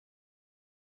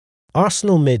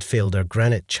Arsenal midfielder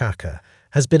Granit Xhaka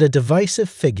has been a divisive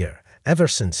figure ever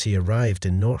since he arrived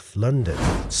in North London.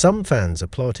 Some fans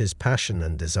applaud his passion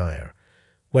and desire,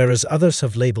 whereas others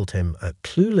have labelled him a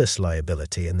clueless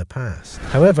liability in the past.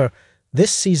 However,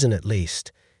 this season at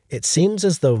least, it seems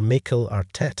as though Mikel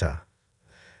Arteta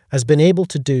has been able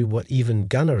to do what even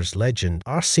Gunners legend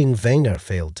Arsene Wenger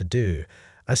failed to do,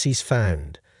 as he's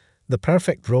found the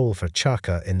perfect role for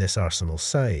Xhaka in this Arsenal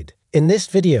side. In this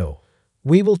video,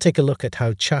 we will take a look at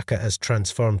how Xhaka has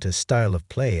transformed his style of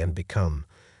play and become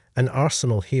an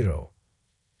Arsenal hero.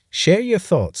 Share your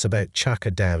thoughts about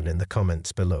Xhaka down in the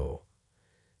comments below.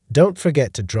 Don't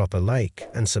forget to drop a like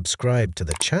and subscribe to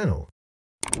the channel.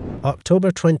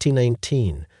 October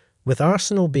 2019, with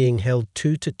Arsenal being held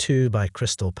 2-2 by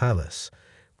Crystal Palace,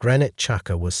 Granit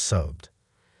Xhaka was subbed.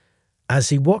 As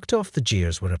he walked off, the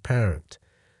jeers were apparent.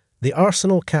 The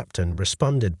Arsenal captain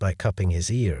responded by cupping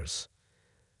his ears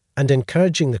and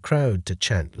encouraging the crowd to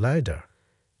chant louder,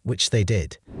 which they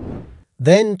did.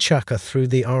 Then Xhaka threw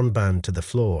the armband to the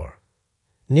floor.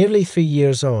 Nearly 3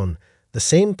 years on, the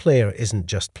same player isn't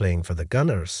just playing for the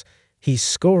Gunners, he's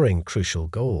scoring crucial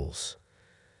goals.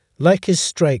 Like his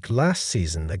strike last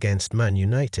season against Man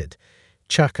United,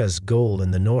 Xhaka's goal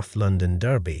in the North London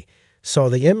derby saw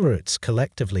the Emirates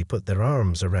collectively put their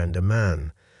arms around a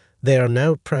man they are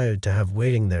now proud to have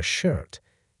wearing their shirt.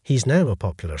 He's now a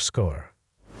popular scorer.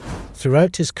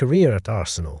 Throughout his career at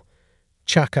Arsenal,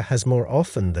 Xhaka has more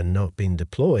often than not been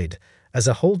deployed as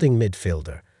a holding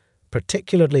midfielder,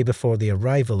 particularly before the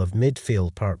arrival of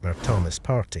midfield partner Thomas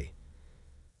Partey.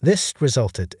 This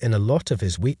resulted in a lot of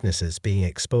his weaknesses being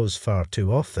exposed far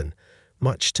too often,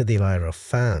 much to the ire of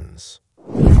fans.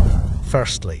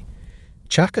 Firstly,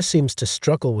 Xhaka seems to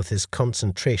struggle with his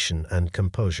concentration and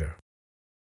composure.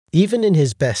 Even in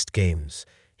his best games,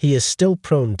 he is still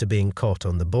prone to being caught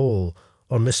on the ball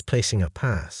or misplacing a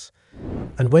pass.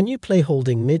 And when you play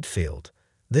holding midfield,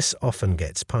 this often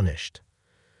gets punished.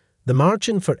 The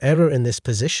margin for error in this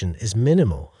position is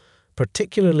minimal,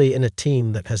 particularly in a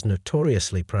team that has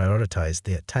notoriously prioritized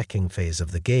the attacking phase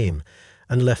of the game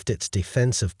and left its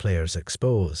defensive players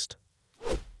exposed.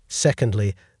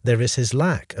 Secondly, there is his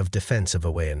lack of defensive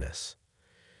awareness.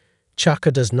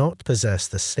 Xhaka does not possess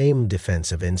the same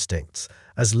defensive instincts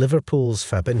as Liverpool's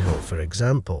Fabinho, for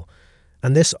example,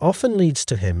 and this often leads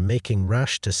to him making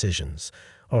rash decisions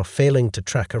or failing to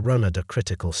track a run at a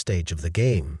critical stage of the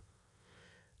game.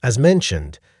 As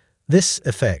mentioned, this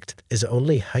effect is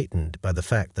only heightened by the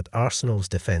fact that Arsenal's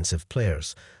defensive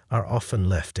players are often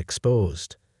left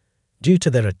exposed due to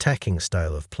their attacking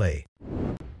style of play.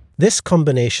 This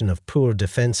combination of poor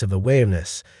defensive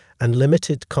awareness and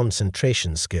limited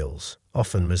concentration skills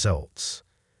often results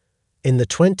in the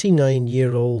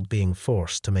 29-year-old being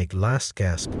forced to make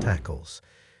last-gasp tackles,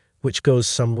 which goes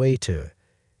some way to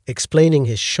explaining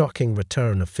his shocking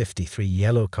return of 53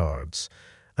 yellow cards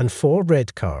and 4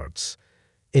 red cards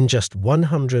in just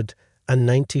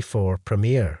 194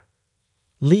 Premier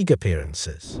League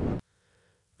appearances.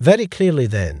 Very clearly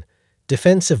then,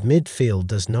 defensive midfield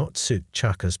does not suit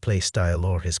Xhaka's play style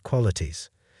or his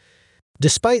qualities.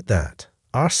 Despite that,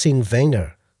 Arsene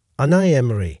Wenger, Unai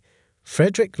Emery,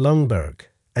 Frederick Ljungberg,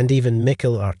 and even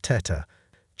Mikel Arteta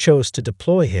chose to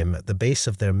deploy him at the base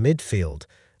of their midfield,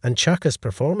 and Xhaka's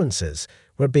performances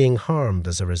were being harmed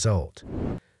as a result.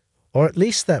 Or at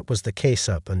least that was the case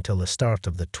up until the start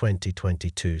of the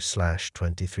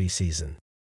 2022-23 season.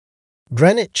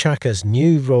 Granit Xhaka's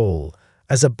new role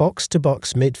as a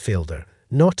box-to-box midfielder,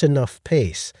 not enough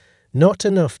pace, not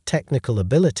enough technical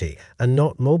ability, and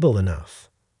not mobile enough.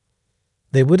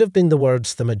 They would have been the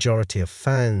words the majority of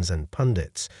fans and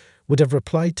pundits would have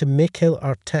replied to Mikel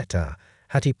Arteta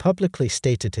had he publicly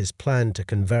stated his plan to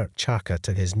convert Xhaka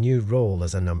to his new role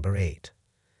as a number 8.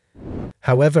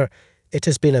 However, it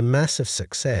has been a massive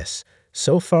success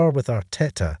so far, with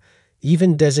Arteta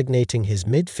even designating his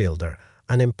midfielder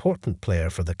an important player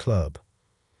for the club.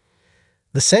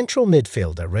 The central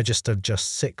midfielder registered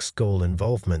just 6 goal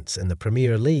involvements in the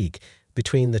Premier League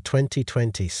between the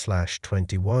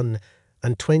 2020-21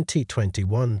 and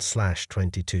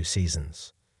 2021-22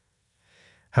 seasons.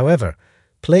 However,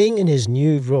 playing in his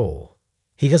new role,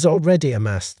 he has already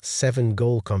amassed 7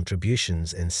 goal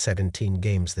contributions in 17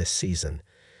 games this season,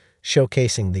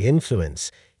 showcasing the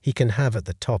influence he can have at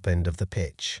the top end of the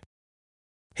pitch.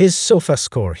 His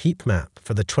SofaScore heat map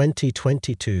for the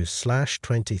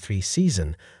 2022-23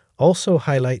 season also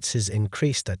highlights his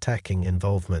increased attacking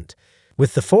involvement,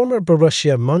 with the former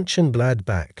Borussia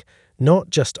Mönchengladbach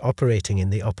not just operating in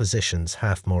the opposition's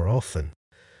half more often,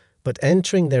 but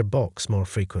entering their box more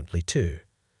frequently too.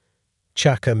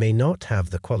 Xhaka may not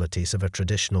have the qualities of a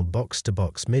traditional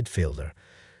box-to-box midfielder,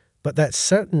 but that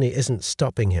certainly isn't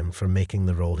stopping him from making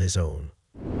the role his own.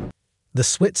 The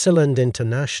Switzerland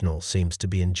international seems to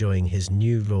be enjoying his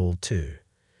new role too.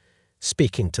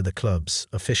 Speaking to the club's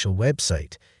official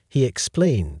website, he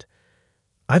explained,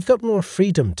 "I've got more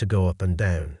freedom to go up and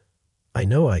down. I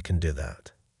know I can do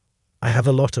that. I have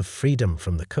a lot of freedom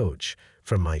from the coach,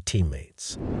 from my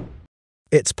teammates."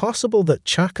 It's possible that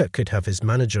Xhaka could have his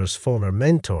manager's former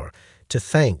mentor to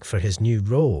thank for his new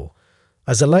role,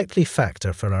 as a likely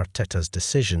factor for Arteta's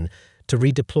decision to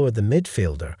redeploy the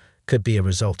midfielder could be a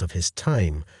result of his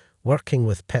time working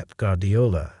with Pep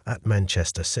Guardiola at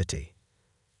Manchester City.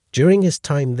 During his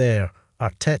time there,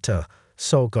 Arteta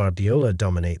saw Guardiola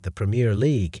dominate the Premier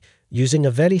League using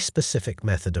a very specific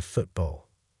method of football.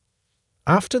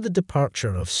 After the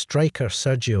departure of striker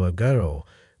Sergio Aguero,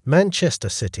 Manchester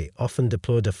City often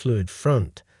deployed a fluid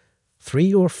front,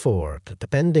 3 or 4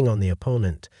 depending on the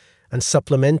opponent, and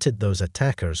supplemented those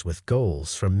attackers with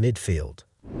goals from midfield.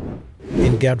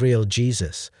 In Gabriel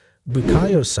Jesus,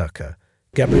 Bukayo Saka,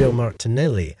 Gabriel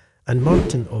Martinelli and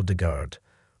Martin Odegaard,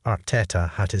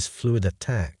 Arteta had his fluid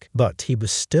attack, but he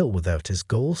was still without his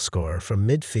goal scorer from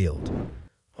midfield.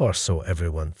 Or so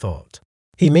everyone thought.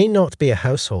 He may not be a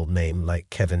household name like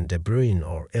Kevin De Bruyne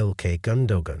or Ilkay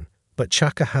Gundogan, but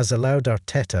Xhaka has allowed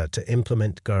Arteta to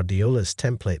implement Guardiola's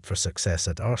template for success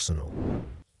at Arsenal.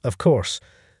 Of course,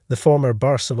 the former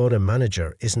Barcelona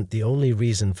manager isn't the only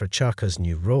reason for Xhaka's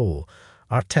new role.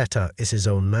 Arteta is his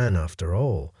own man after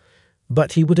all,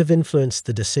 but he would have influenced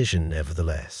the decision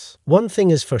nevertheless. One thing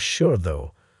is for sure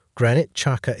though, Granit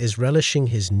Xhaka is relishing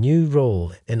his new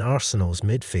role in Arsenal's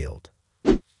midfield.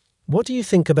 What do you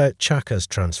think about Xhaka's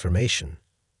transformation?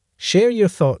 Share your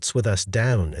thoughts with us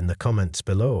down in the comments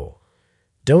below.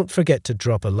 Don't forget to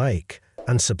drop a like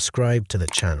and subscribe to the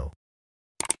channel.